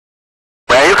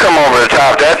come over the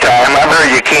top that time. I've heard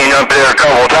you keen up there a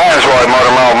couple times while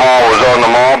Motormouth Mall was on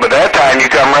the mall, but that time you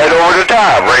come right over the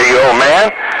top. Radio man,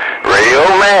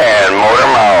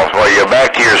 Motormouth. Well, you're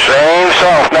back to your same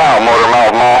self now,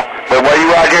 Motormouth Mall. But while you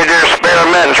out here just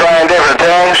experimenting, trying different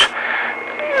things,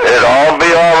 it'll all be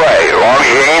all right, as long as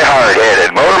you ain't hard-headed.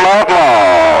 Motormouth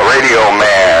Mall, Radio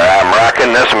Man, I'm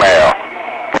rocking this mail.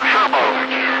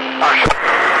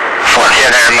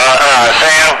 410 there,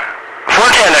 Sam.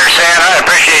 410 there, Sam. I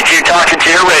appreciate you talking to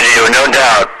your radio, no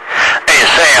doubt. Hey,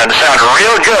 Sam, sound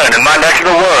real good in my neck of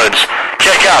the woods.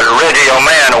 Check out Radio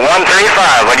Man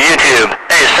 135 on YouTube.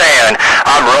 Hey, Sam,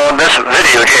 I'm rolling this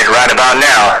video kit right about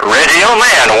now. Radio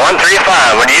Man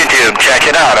 135 on YouTube. Check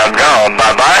it out. I'm gone.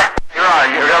 Bye-bye. You're right.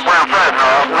 You're up around Fresno,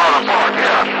 up northern part,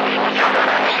 yeah.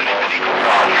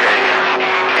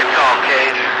 It's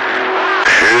okay.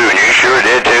 Shoot, you sure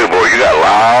did too, boy. You got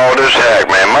loud as heck,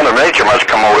 man. Mother Nature must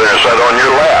come over there and sit on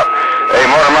your lap. Hey,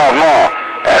 Motormouth Mall,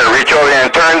 I had to reach over here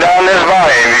and turn down this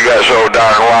volume. You got so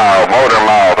darn loud.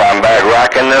 Motormouth, I'm back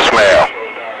rocking this mail.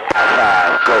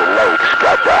 Go low,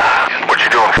 Scott. What you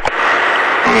doing?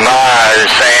 Bye,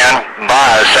 San.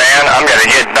 I'm gonna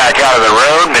get back out of the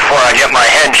road before I get my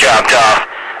head chopped off.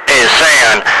 Hey,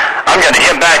 San, I'm gonna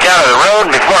get back out of the road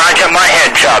before I get my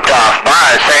head chopped off.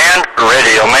 Bye, San.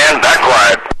 Radio Man, back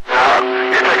quiet.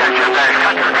 You're taking a nice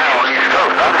country now on the East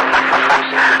Coast,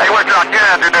 huh? Hey, what you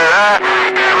have to do, huh?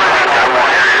 I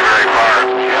won't hear you very far.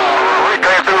 We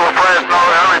came through with Fresno,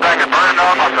 everything is burned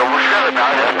off. I said, well, shut it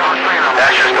now.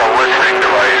 That's just a listening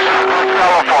device.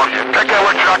 California. Take care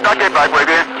what truck. I'll get back with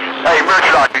you. Hey,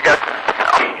 Merchlock, you got...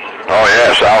 Oh,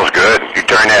 yeah, sounds good. You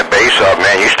turn that bass up,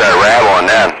 man. You start rattling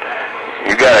then.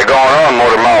 You got it going on,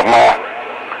 Motormouth Mall.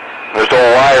 This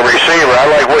old wire receiver, I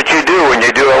like what you do when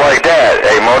you do it like that.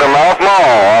 Hey, Motormouth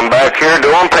Mall, I'm back here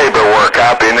doing paperwork,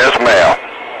 copying this mail.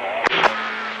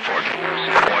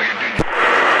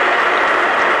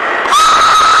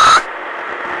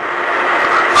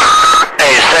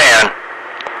 Hey, San.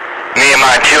 Me and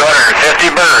my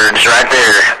 250 birds right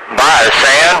there. Bye,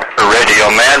 San.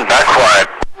 Radio Man, back quiet.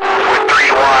 With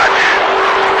 3 watts.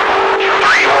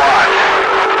 3 watts.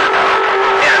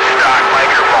 In a stock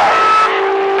microphone.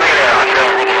 Look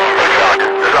at that.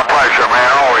 There's a pressure,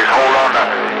 man. Always hold on to...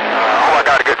 oh, I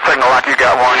got a good signal like you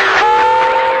got one.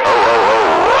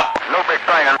 Oh. No big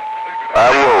thing.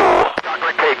 Whoa.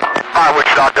 Hi,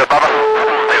 which doctor, Bubba?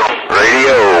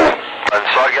 Radio.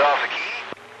 So I get off the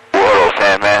key? What else,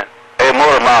 man? Hey,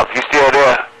 Motormouth, you still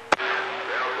there?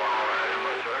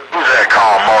 Who's that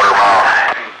calling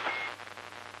Motormouth?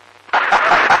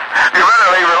 You better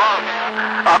leave it alone.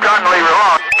 I'm trying to leave it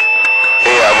alone.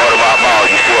 Yeah, Motormouth Mall,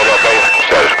 you still there, baby?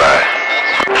 Satisfied.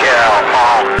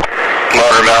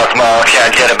 Motormouth Mall,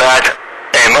 can't get it back.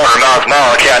 Hey, Motormouth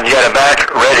Mall, can't get it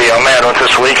back. Radio Man with the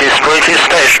squeaky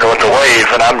station with the wave,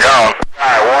 and I'm gone.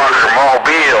 I wander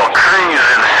Mobile,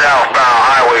 cruising southbound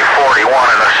Highway 41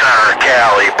 in the center of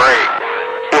Cali. Break.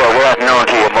 Well, good afternoon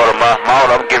to you, Motormouth Mall.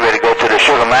 I'm getting ready to go to the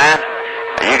sugar mine.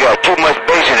 You got too much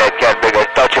bass in that cat, big. I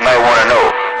thought you might want to know.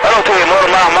 I don't tell you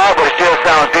Motormouth Mall, but it still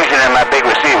sounds decent in my big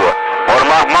receiver.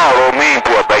 Motormouth Mall, old mean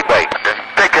poor, big.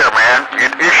 Take care, man.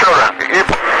 You sure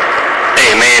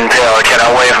Hey, Mean Pill, can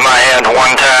I wave my hand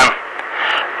one time?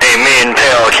 Hey, Mean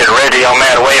Pill, can Radio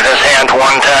Man wave his hand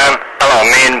one time? Hello,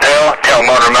 Mean Pill. Tell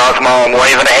Motormouth Mall I'm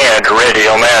waving a hand.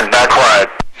 Radio Man, back quiet.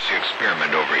 It's the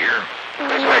experiment over here.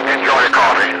 enjoy your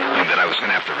coffee. And then I was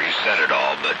going to have to reset it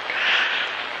all, but...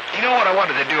 You know what I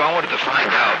wanted to do? I wanted to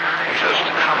find out just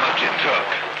how much it took.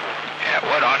 Yeah,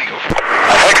 what audio...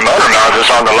 I think Motormouth is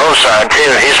on the low side,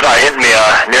 too. He's not hitting me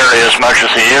nearly as much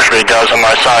as he usually does on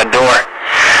my side door.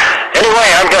 Anyway,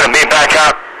 I'm going to be back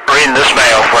out reading this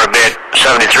mail for a bit.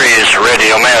 73's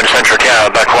Radio Man, Central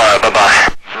Cal, back quiet,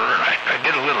 bye-bye. I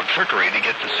did a little trickery to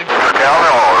get the signal. Central Cal,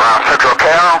 around Central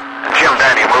Cal. Jim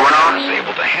Dandy moving on. I was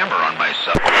able to hammer on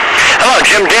myself. Hello,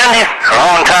 Jim Dandy.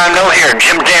 Long time no hear.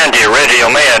 Jim Dandy,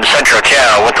 Radio Man, Central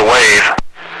Cal with the wave.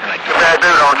 And I Get that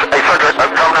dude on, hey,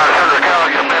 Central, coming out of Central Cal,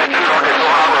 get that dude on this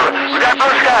one. We got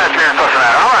blue skies here in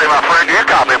Cincinnati. All right, my friend, you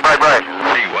copy, break.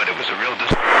 see what, it was a real...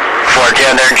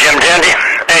 410 there, Jim Dandy.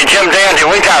 Hey, Jim Dandy,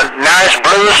 we got nice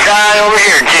blue sky over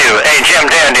here, too. Hey,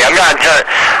 Jim Dandy, I'm not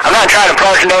trying to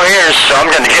plug no ears, so I'm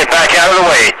going to get back out of the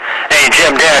way. Hey,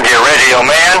 Jim Dandy, Radio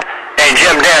Man. Hey,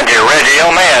 Jim Dandy,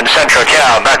 Radio Man, Central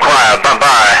Cal, back quiet,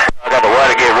 bye-bye. I got the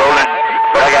water gate rolling,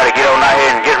 but I got to get on out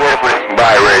here and get ready for this.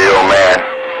 Bye, Radio Man.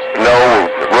 No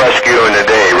rescuing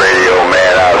today, Radio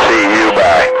Man. I'll see you,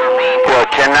 bye. What,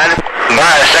 1090?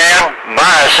 Bye,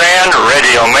 Sam,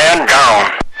 Radio Man,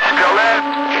 gone. Still there?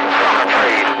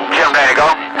 Jim Dandy, go.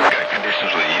 I got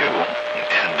conditions with you,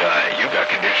 and you got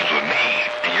conditions with me,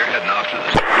 and you're heading off to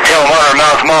the... Tell Motor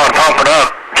Mouth Mall to pump it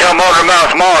up. Tell Motor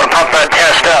Mouth Mall to pump that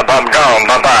test up. I'm gone.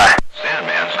 Bye-bye.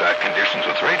 Sandman's got conditions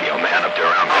with Radio Man up there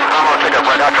around. I'm gonna take a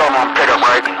break. I told him I'm gonna take a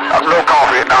break. No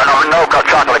coffee. No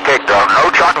chocolate cake though. No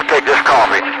chocolate cake, just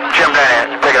coffee. Jim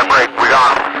Danny, taking a break. We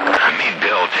gone. I mean,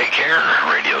 Bill, take care.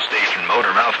 Radio station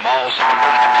Motor Mouth Malls. And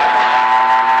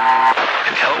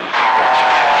hell,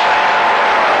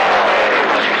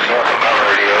 My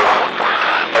radio.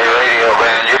 Hey, Radio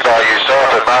Man, you by yourself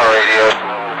at my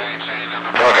radio.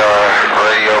 Look,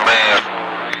 Radio Man.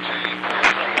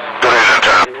 Good evening,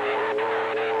 Tom.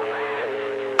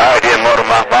 All right, dear Motor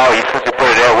Mouth Mall, you put it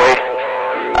that way.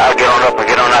 I'll get on up and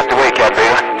get on out the way, Cat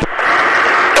Bigger.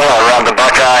 Hello, Rob the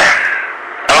Buckeye.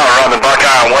 Hello, Rob the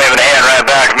Buckeye. I'm waving a hand right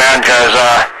back, man, because,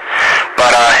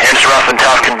 it's rough and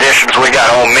tough conditions. We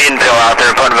got old Mean Pill out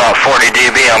there putting about 40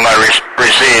 dB on my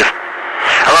receive.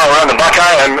 Hello, Rob the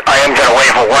Buckeye. I am going to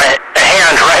wave a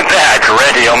hand right back.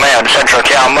 Radio Man, Central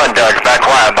Cal Mud Duck. Back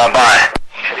quiet. Bye-bye.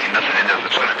 ain't nothing in there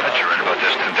that's going to touch you right about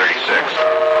this 1036.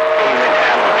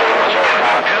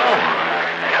 Bill,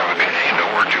 have a good day. Don't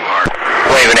work too hard.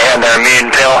 Waving a hand there, Mean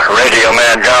Pill. Radio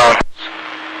Man John.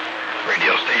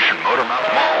 Radio station Motor Mouth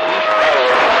Mall.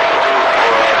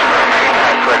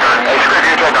 Hey, Squid,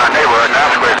 you take our neighborhood now,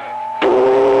 Squid.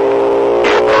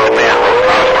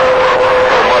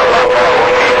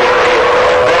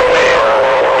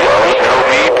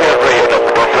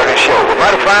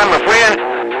 Mighty fine, my friend.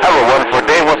 Have a wonderful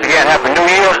day. Once again, Happy New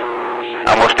Year.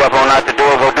 I'm going to step on out the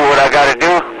door, go do what I got to do.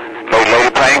 Make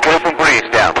Lady Painkiller some breeze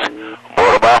stamps.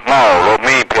 Motor Mouth Mall, little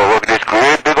Mean Pill. Look at this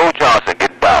great big old Johnson.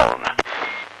 Get down.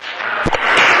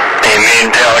 Hey,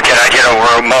 Mean Pill, can I get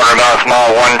over Motor Mouth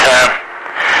Mall one time?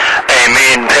 Hey,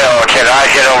 Mean Pill, can I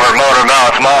get over Motor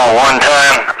Mouth Mall one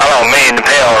time? Hello, Mean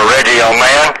Pill, Radio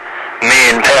Man.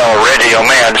 Mean Pill, Radio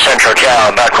Man, Central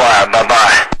Cal. Back quiet.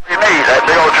 Bye-bye. You need that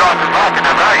big old Johnson rocket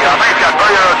in there. I think it's got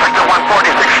sector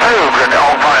 146 tubes in the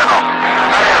old fire.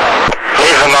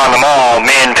 Leave him on the mall,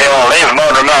 Mean Pill. Leave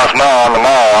Motor Mouth Mall on the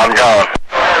mall. I'm gone.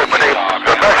 But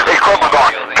the best equipment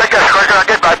going. Take that quicker. I'll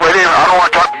get back with you. I don't want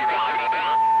to talk.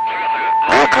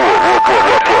 Real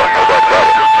good. How about that?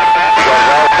 You guys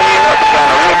all clean up. It's kind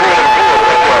of real good and good.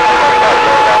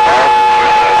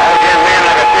 Again, man,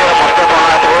 like I said, I'm going to step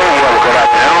on out the road. You have a good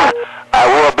afternoon. I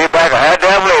will be back a half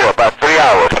damn later, about 3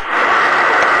 hours.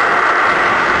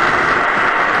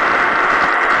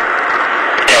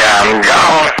 Yeah, I'm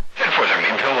gone. For the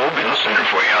Mean Pill, we'll be listening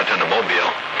for you out there in the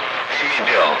mobile. Hey, Mean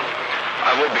Pill,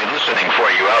 I will be listening for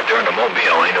you out there in the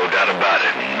mobile, ain't no doubt about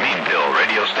it. Mean Pill,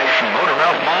 radio station, Motor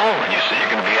Mouth Mall, and you say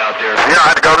you're going to be out there. You don't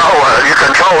have to go nowhere. You're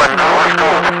controlling. I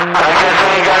guess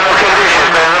we ain't got no conditions,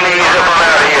 man. Let me ease up on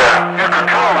out of here.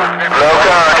 No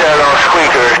contact on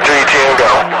Squeaker, 310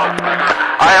 go.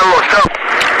 I am what's up.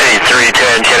 Hey,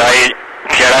 310, can I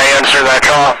answer that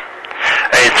call?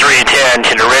 Hey, 310,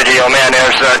 can the Radio Man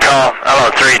answer that call?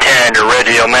 Hello, 310, the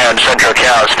Radio Man, Central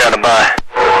Cal, standing by.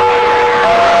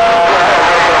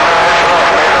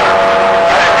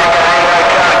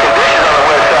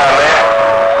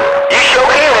 You sure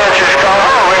can answer this call,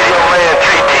 huh, Radio Man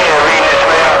 310, reading this,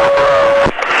 man.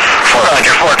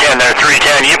 410 there,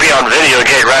 310, you be on video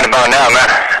gate right about now, man.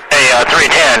 Hey,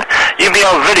 310, you be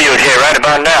on video J right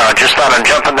about now. Just thought I'd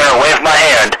jump in there and wave my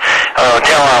hand.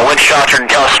 Tell Windshotter and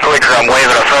tell Squeaker I'm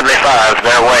waving a friendly 5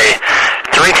 their way.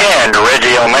 310,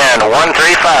 Radio Man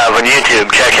 135 on YouTube.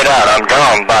 Check it out. I'm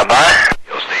gone. Bye-bye.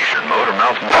 Radio station, Motor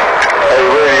Mouth. Hey,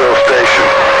 radio station.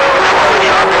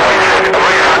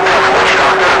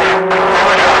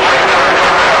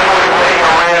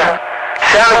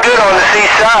 Sounded good on the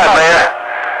seaside, man.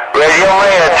 Radio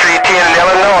Man 310 in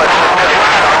Illinois.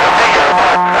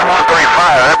 135,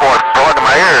 that boy's blood to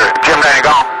my ear. Jim Danny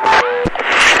gone.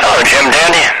 Hello, Jim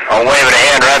Dandy. I'm waving a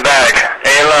hand right back.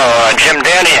 Hey, hello, Jim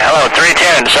Dandy. Hello,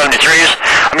 310, 73s.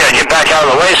 I'm going to get back out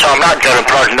of the way, so I'm not going to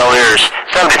plug no ears.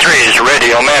 73s,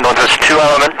 Radio Man with this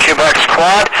 2-element Quebec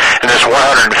quad and this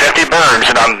 150 burns,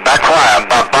 and I'm back quiet.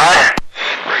 Bye-bye.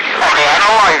 Okay, I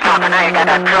know why you're talking now. You got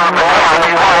that drum going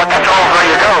on. That's all for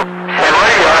you go. And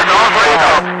radio, that's all for you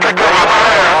go. Get to the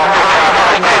fire.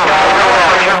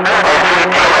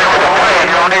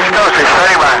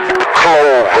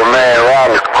 Clover, man,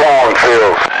 around the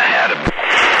cornfields.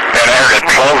 And I heard a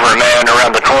Clover, man,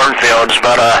 around the cornfields,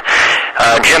 but,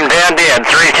 Jim Dandy and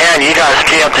 310, you guys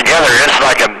key up together. It's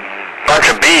like a bunch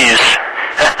of bees.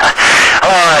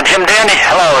 Hello, Jim Dandy.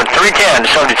 Hello, 310,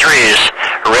 73s.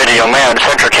 Radio Man,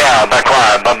 Central Cal. Back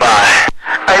quiet. Bye-bye.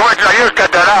 Hey, what you just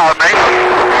cut that out, man?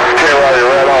 Tell you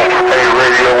right off. Hey,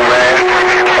 Radio Man.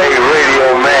 Hey,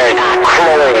 Radio Man.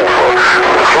 Clover,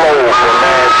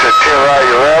 man. So tell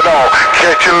you right off.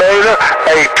 Catch you later.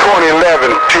 Hey,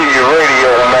 2011 to you,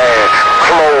 Radio Man.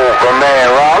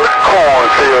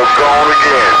 cornfield gone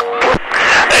again.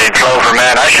 Hey, Clover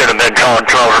man, I should have been called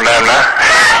Clover man, man.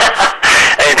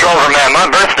 Hey, Clover man, my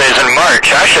birthday's in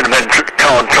March. I should have been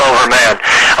called Clover man.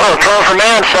 Oh, Clover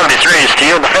man, 73s to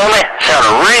you and the family. Sound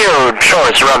a real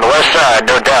choice around the west side,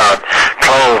 no doubt.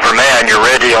 Clover man, your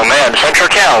radio man, Central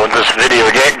Cal with this video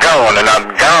get going, and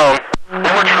I'm gone.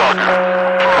 What you talking?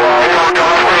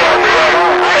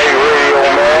 Hey, radio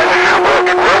man.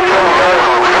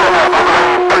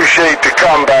 Appreciate the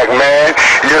comeback, man.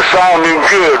 You're sounding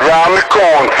good round the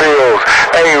cornfields.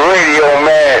 Hey, radio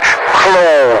man.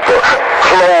 Clover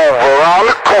round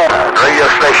the corner. Radio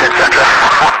station Central.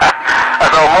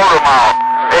 That's on Motor Mile.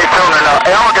 Hey, tuning up.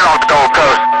 Hey, I'm gonna get off the Gold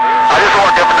Coast. I just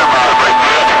want to get them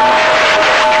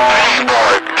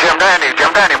Jim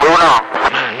Danny, moving on.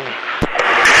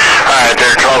 Alright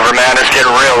there, Clover man, it's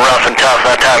getting real rough and tough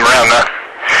that time around, man.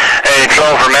 Hey,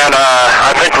 Clover man,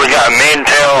 I think we got Mean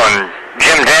Tail and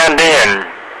Jim Dandy, and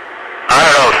I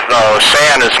don't know if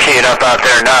Sam is keyed up out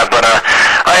there or not, but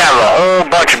I have a whole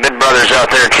bunch of big brothers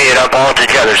out there keyed up all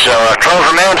together. So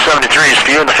Clover man, 73s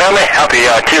for you and the family. Happy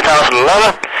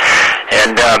 2011,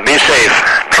 and be safe,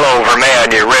 Clover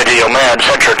man, your radio man,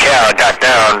 Central Cal, got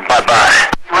down, bye-bye.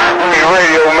 Hey,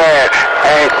 radio man,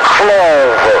 and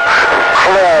Clover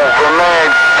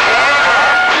man,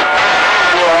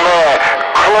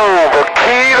 Clover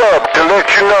keyed up to let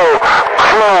you know,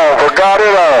 Clover got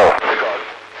it all.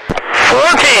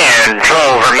 410,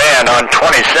 Clover man on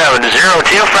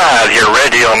 27025, your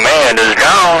radio man is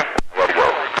gone.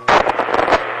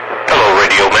 Hello,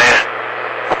 radio man.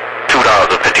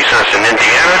 $2.50 in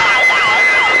Indiana.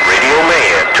 Radio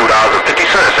man, $2.50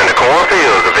 in the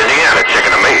cornfields of Indiana,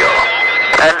 checking the mail.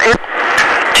 And it...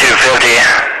 250.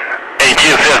 Hey,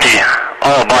 250.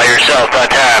 All by yourself that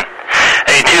time.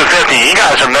 Hey, 250, you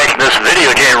guys are making this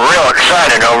video game real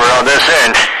exciting over on this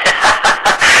end.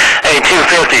 Hey,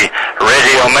 250,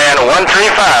 Radio Man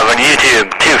 135 on YouTube.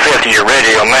 250, your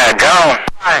Radio Man, gone.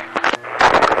 Hi.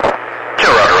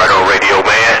 Chill right on, radio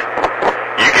man.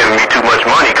 You giving me too much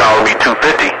money calling me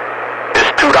 250. It's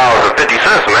 $2.50,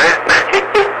 man.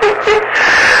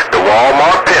 The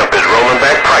Walmart pimp is rolling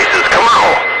back prices. Come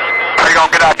on. How you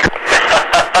gonna get out here?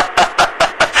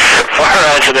 Far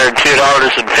answer there,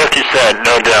 $2.50,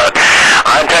 no doubt.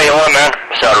 I'll tell you what, man,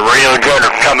 sounded real good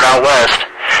coming out west.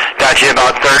 Got you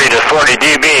about 30 to 40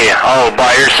 dB all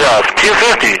by yourself.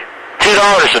 250,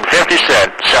 $2.50.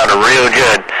 Sounded real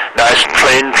good. Nice,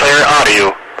 clean, clear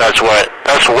audio. That's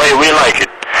the way we like it.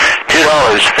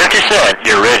 $2.50,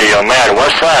 your radio man,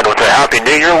 west side with a Happy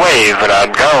New Year wave, and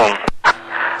I'm gone.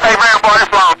 Hey, man, boy,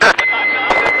 it's long distance.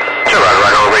 Chill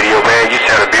right on, radio man. You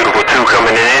sounded beautiful too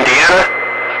coming in Indiana.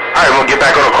 All right, we'll get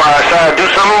back on the quiet side, do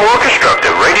something more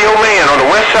constructive. Radio man on the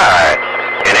west side.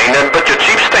 It ain't nothing but your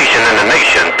cheap station in the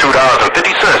nation.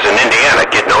 $2.50 in Indiana,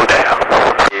 getting on down.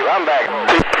 I'm back.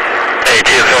 Hey,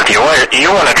 250,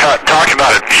 you want to talk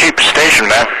about a cheap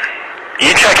station, man?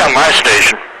 You check out my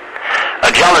station. A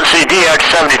Galaxy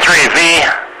DX73V,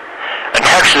 a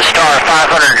Texas Star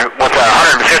 500 with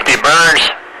 150 burns,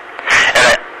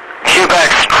 and a Cubex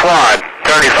quad,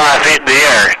 35 feet in the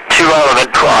air,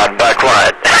 2-element quad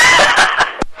backlight.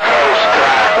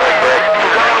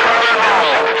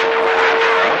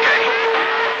 Okay,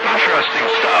 interesting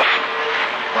stuff.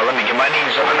 Well, let me get my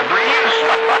knees up in the breeze.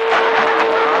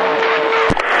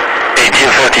 Hey,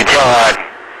 250,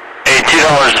 hey,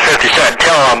 $2.50,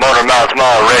 tell Motor Mouth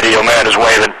Mall Radio Man is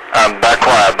waving. I'm back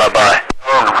quiet, bye-bye.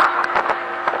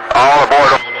 All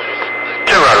aboard.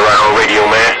 Chill right on, radio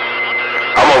man.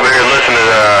 I'm over here listening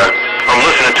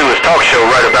to his talk show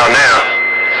right about now.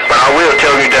 But I will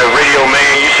tell you that radio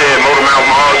man, you said Motor Mouth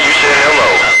Mall, you said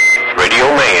hello. Radio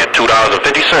man, $2.50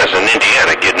 in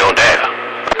Indiana, getting on down.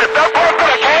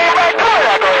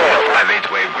 I've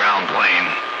 8-wave ground plane.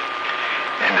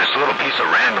 And this little piece of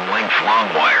random length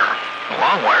long wire. The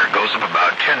long wire goes up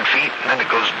about 10 feet, and then it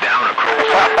goes down across. Hey,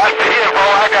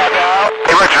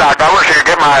 Richard, I wish you could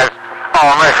get my... Oh,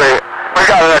 let me see. We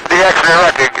got a DX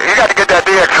director. You got to get that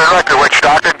DX director, Witch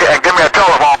Doctor, and give me a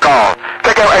telephone call.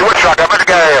 Hey, Witch Doctor, I'm going to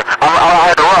get here.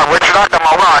 I had to run. Witch Doctor, I'm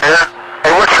going to run here.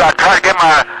 Hey, Witch Doctor, try to get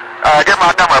my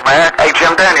number, man. Hey,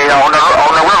 Jim Danny on the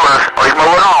river. He's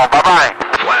moving on. Bye-bye.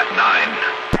 Flat 9.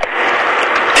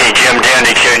 Hey, Jim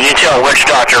Dandy, can you tell which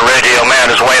Dr. Radio Man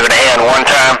is waving a hand one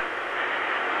time?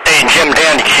 Hey, Jim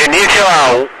Dandy, can you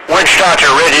tell which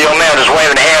Dr. Radio Man is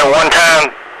waving a hand one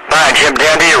time? Bye, Jim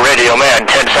Dandy, Radio Man,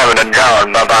 10-7 and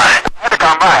gone. Bye-bye. I had to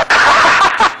come back.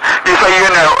 You say you're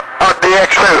in the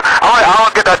DX2. I want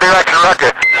to get that DX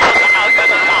record.